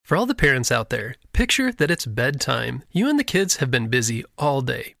For all the parents out there, picture that it's bedtime. You and the kids have been busy all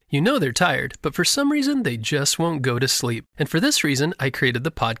day. You know they're tired, but for some reason they just won't go to sleep. And for this reason, I created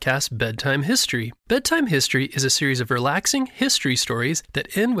the podcast Bedtime History. Bedtime History is a series of relaxing history stories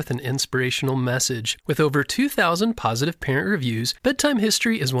that end with an inspirational message. With over 2,000 positive parent reviews, Bedtime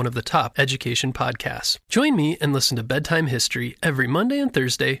History is one of the top education podcasts. Join me and listen to Bedtime History every Monday and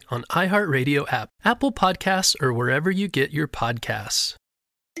Thursday on iHeartRadio app, Apple Podcasts, or wherever you get your podcasts.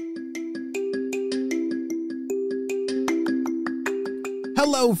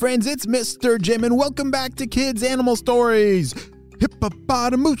 Hello, friends, it's Mr. Jim, and welcome back to Kids Animal Stories.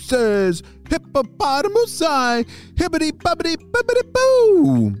 Hippopotamuses, hippopotamusi,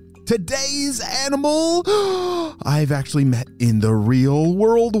 hibbity-bubbity-bubbity-boo. Today's animal I've actually met in the real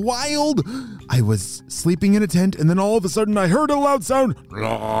world wild. I was sleeping in a tent, and then all of a sudden I heard a loud sound.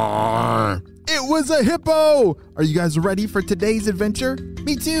 It was a hippo. Are you guys ready for today's adventure?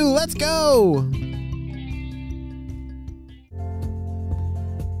 Me too, let's go.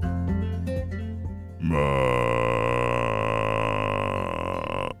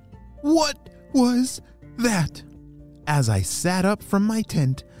 What was that? As I sat up from my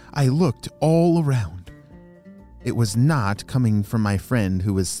tent, I looked all around. It was not coming from my friend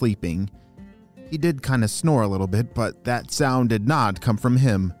who was sleeping. He did kind of snore a little bit, but that sound did not come from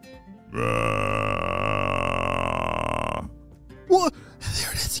him. What?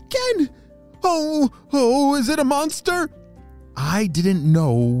 There it is again! Oh, is it a monster? I didn't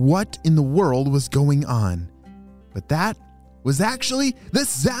know what in the world was going on, but that was actually the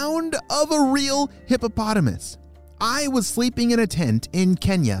sound of a real hippopotamus. I was sleeping in a tent in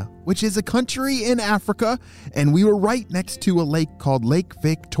Kenya, which is a country in Africa, and we were right next to a lake called Lake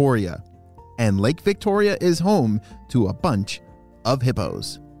Victoria. And Lake Victoria is home to a bunch of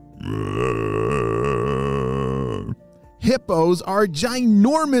hippos. Hippos are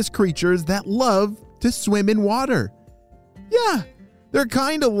ginormous creatures that love to swim in water. Yeah, they're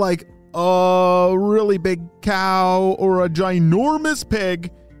kind of like a really big cow or a ginormous pig,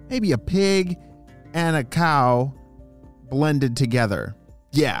 maybe a pig and a cow blended together.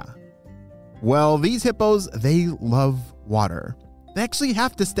 Yeah. Well, these hippos, they love water. They actually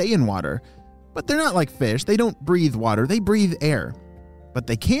have to stay in water, but they're not like fish. They don't breathe water. They breathe air, but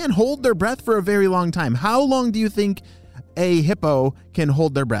they can hold their breath for a very long time. How long do you think a hippo can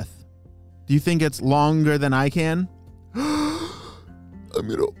hold their breath? Do you think it's longer than I can? I'm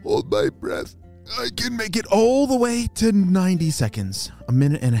going to hold my breath. I can make it all the way to 90 seconds, a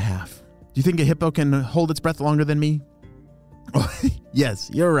minute and a half. Do you think a hippo can hold its breath longer than me? Yes,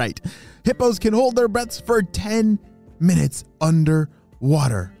 you're right. Hippos can hold their breaths for 10 minutes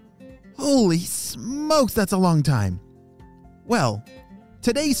underwater. Holy smokes, that's a long time. Well,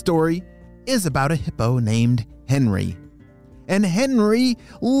 today's story is about a hippo named Henry. And Henry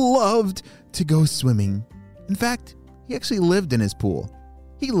loved to go swimming. In fact, he actually lived in his pool.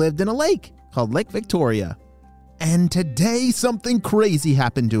 He lived in a lake called Lake Victoria. And today something crazy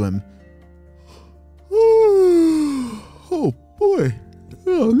happened to him. Oh boy,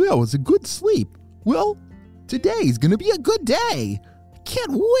 that was a good sleep. Well, today's gonna be a good day. I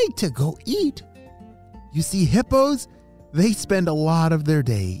can't wait to go eat. You see, hippos, they spend a lot of their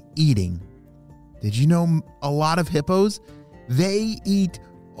day eating. Did you know a lot of hippos, they eat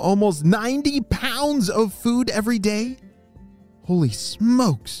almost 90 pounds of food every day? Holy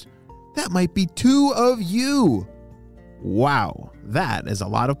smokes, that might be 2 of you. Wow, that is a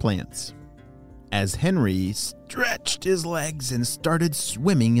lot of plants. As Henry stretched his legs and started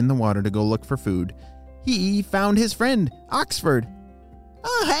swimming in the water to go look for food, he found his friend, Oxford.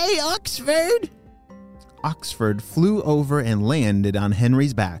 Oh, hey, Oxford. Oxford flew over and landed on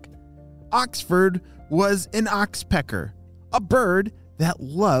Henry's back. Oxford was an oxpecker, a bird that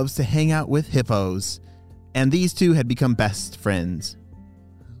loves to hang out with hippos, and these two had become best friends.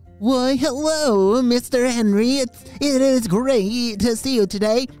 Why, hello, Mr. Henry. It is great to see you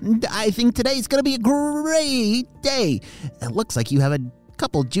today. I think today's going to be a great day. It looks like you have a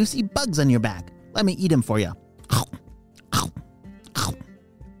couple juicy bugs on your back. Let me eat them for you.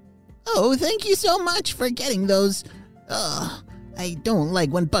 Oh, thank you so much for getting those. I don't like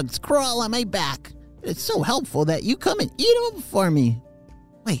when bugs crawl on my back. It's so helpful that you come and eat them for me.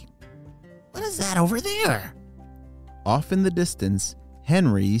 Wait, what is that over there? Off in the distance,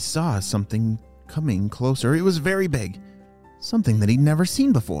 Henry saw something coming closer. It was very big, something that he'd never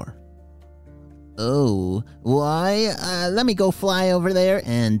seen before. Oh, why? Let me go fly over there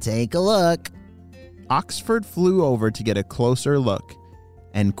and take a look. Oxford flew over to get a closer look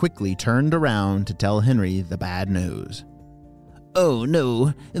and quickly turned around to tell Henry the bad news. Oh,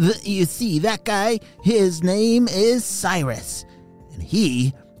 no. You see, that guy, his name is Cyrus, and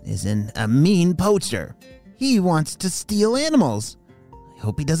he is a mean poacher. He wants to steal animals. I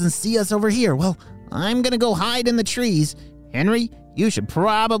hope he doesn't see us over here. Well, I'm gonna go hide in the trees. Henry, you should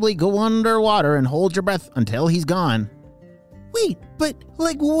probably go underwater and hold your breath until he's gone. Wait, but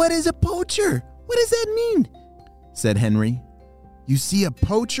what is a poacher? What does that mean? Said Henry. You see, a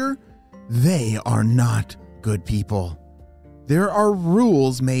poacher? They are not good people. There are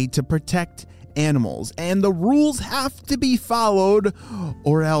rules made to protect animals, and the rules have to be followed,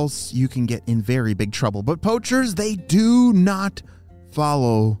 or else you can get in very big trouble. But poachers, they do not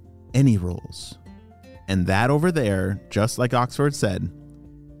follow any rules. And that over there, just like Oxford said,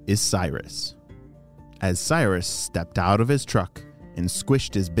 is Cyrus. As Cyrus stepped out of his truck and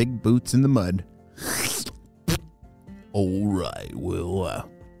squished his big boots in the mud. All right, well,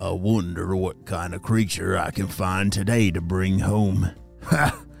 I wonder what kind of creature I can find today to bring home.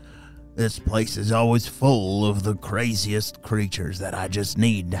 Ha! This place is always full of the craziest creatures that I just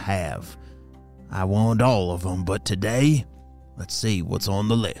need to have. I want all of them, but today, let's see what's on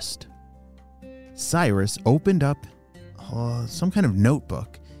the list. Cyrus opened up some kind of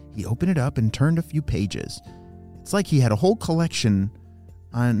notebook. He opened it up and turned a few pages. It's like he had a whole collection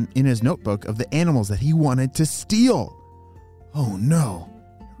in his notebook of the animals that he wanted to steal. Oh no,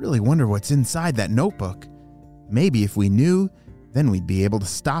 I really wonder what's inside that notebook. Maybe if we knew, then we'd be able to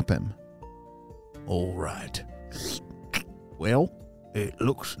stop him. All right. Well, it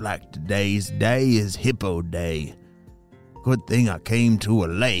looks like today's day is Hippo Day. Good thing I came to a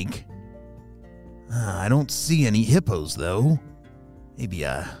lake. I don't see any hippos, though. Maybe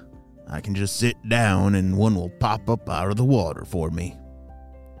I can just sit down and one will pop up out of the water for me.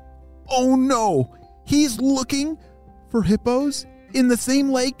 Oh no! He's looking for hippos in the same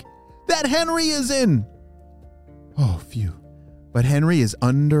lake that Henry is in! Oh, phew. But Henry is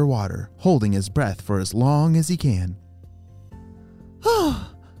underwater, holding his breath for as long as he can.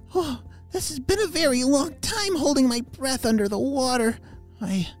 Oh, this has been a very long time holding my breath under the water.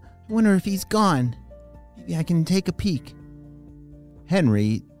 I wonder if he's gone. Maybe I can take a peek.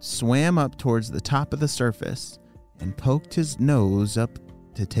 Henry swam up towards the top of the surface and poked his nose up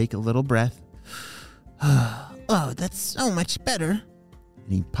to take a little breath. Oh, that's so much better.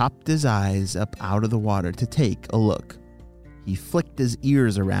 And he popped his eyes up out of the water to take a look. He flicked his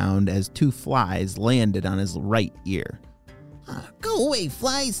ears around as two flies landed on his right ear. Go away,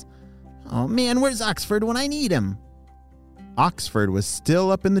 flies. Oh man, where's Oxford when I need him? Oxford was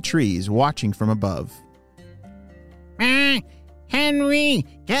still up in the trees watching from above. Henry,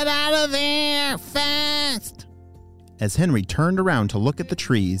 get out of there, fast! As Henry turned around to look at the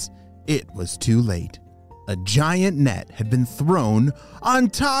trees, it was too late. A giant net had been thrown on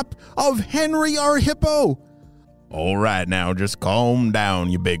top of Henry our hippo. All right, now just calm down,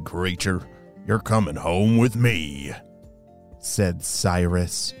 you big creature. You're coming home with me, said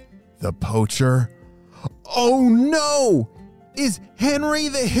Cyrus, the poacher. Oh no! Is Henry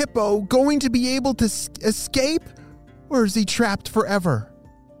the hippo going to be able to escape? Or is he trapped forever?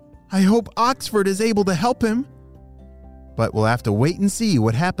 I hope Oxford is able to help him. But we'll have to wait and see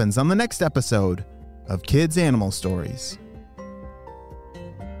what happens on the next episode of Kids Animal Stories.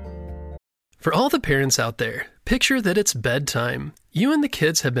 For all the parents out there, picture that it's bedtime. You and the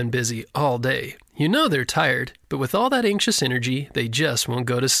kids have been busy all day. You know they're tired, but with all that anxious energy, they just won't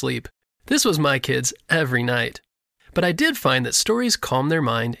go to sleep. This was my kids every night. But I did find that stories calmed their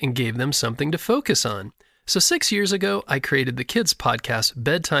mind and gave them something to focus on. So 6 years ago, I created the kids podcast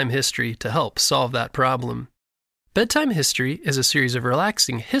Bedtime History to help solve that problem. Bedtime History is a series of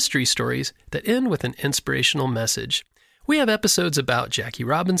relaxing history stories that end with an inspirational message. We have episodes about Jackie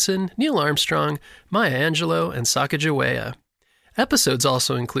Robinson, Neil Armstrong, Maya Angelou, and Sacagawea. Episodes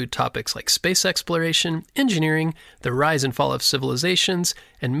also include topics like space exploration, engineering, the rise and fall of civilizations,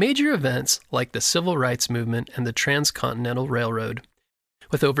 and major events like the Civil Rights Movement and the Transcontinental Railroad.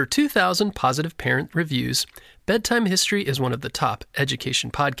 With over 2,000 positive parent reviews, Bedtime History is one of the top education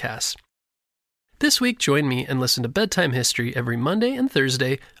podcasts. This week, join me and listen to Bedtime History every Monday and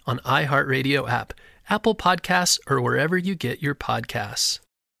Thursday on iHeartRadio app, Apple Podcasts, or wherever you get your podcasts.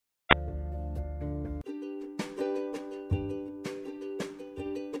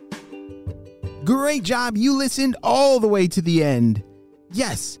 Great job, you listened all the way to the end.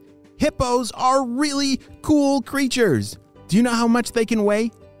 Yes, hippos are really cool creatures. Do you know how much they can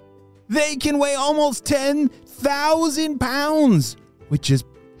weigh? They can weigh almost 10,000 pounds, which is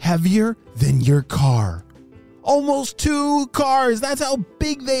heavier than your car. Almost 2 cars, that's how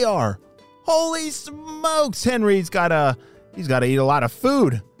big they are. Holy smokes, Henry's gotta eat a lot of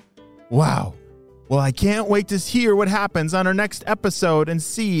food. Wow. Well, I can't wait to hear what happens on our next episode and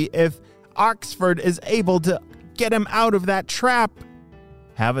see if Oxford is able to get him out of that trap.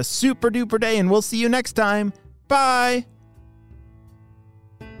 Have a super duper day, and we'll see you next time. Bye.